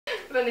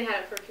I've only had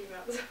it for a few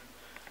months.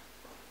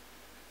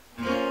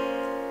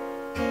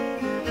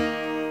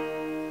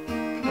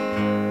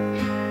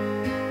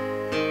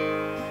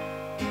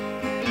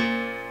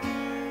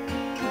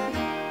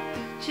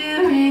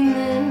 During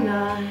the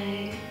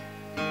night,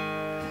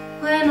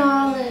 when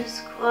all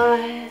is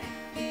quiet,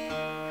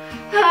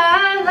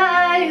 I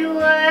lie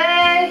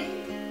awake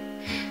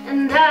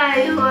and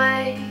I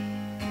wait.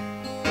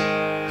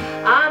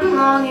 I'm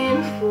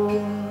longing for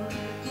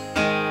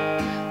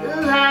the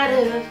light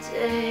of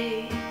day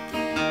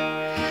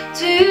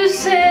to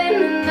send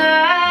the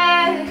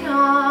night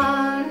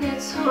on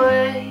its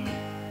way.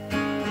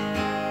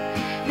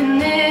 And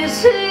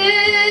this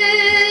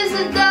is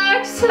the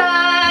dark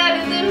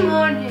side of the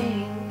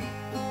morning.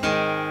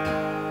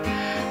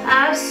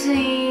 I've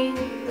seen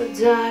the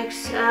dark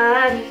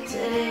side of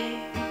day.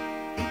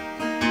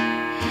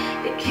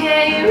 It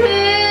came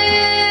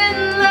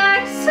in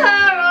like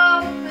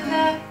sorrow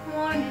that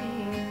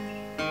morning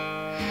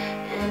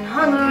and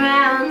hung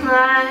around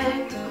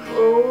like the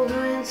cold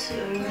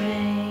winter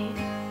rain.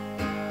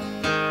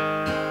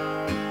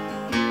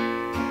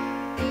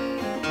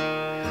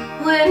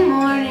 When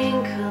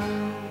morning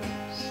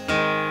comes,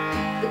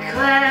 the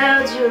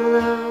clouds are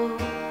low,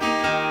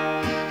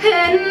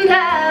 and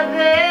I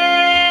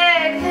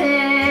beg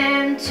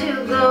them to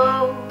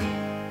go.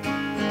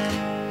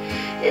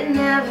 It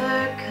never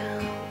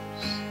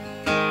comes,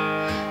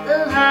 the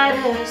light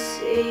I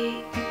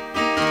seek,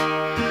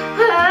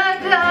 a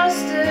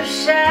ghost of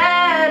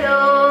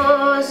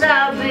shadows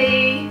I'll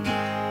be.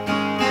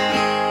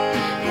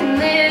 And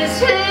this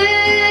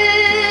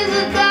is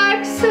the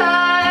dark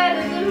side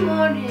of the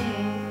morning.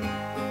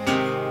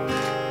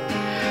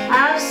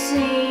 I've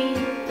seen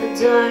the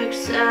dark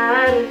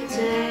side of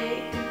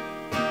day.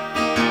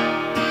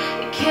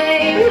 It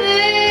came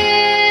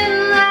in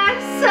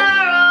like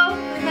sorrow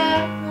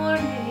that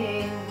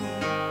morning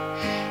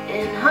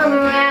and hung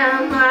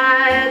around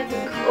like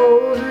the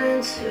cold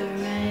winter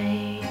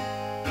rain.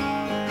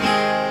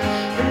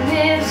 And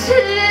this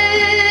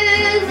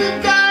is the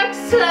dark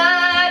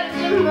side of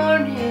the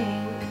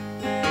morning.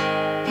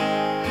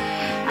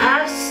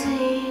 I've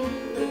seen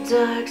the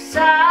dark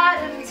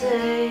side of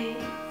day.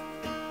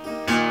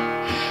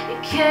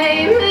 It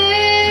came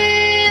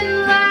in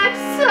like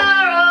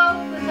sorrow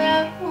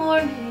that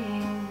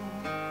morning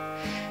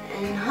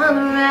and hung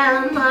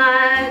around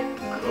like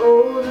the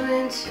cold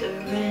winter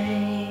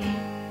rain.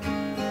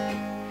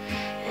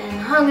 And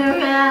hung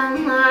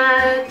around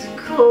like the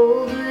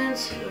cold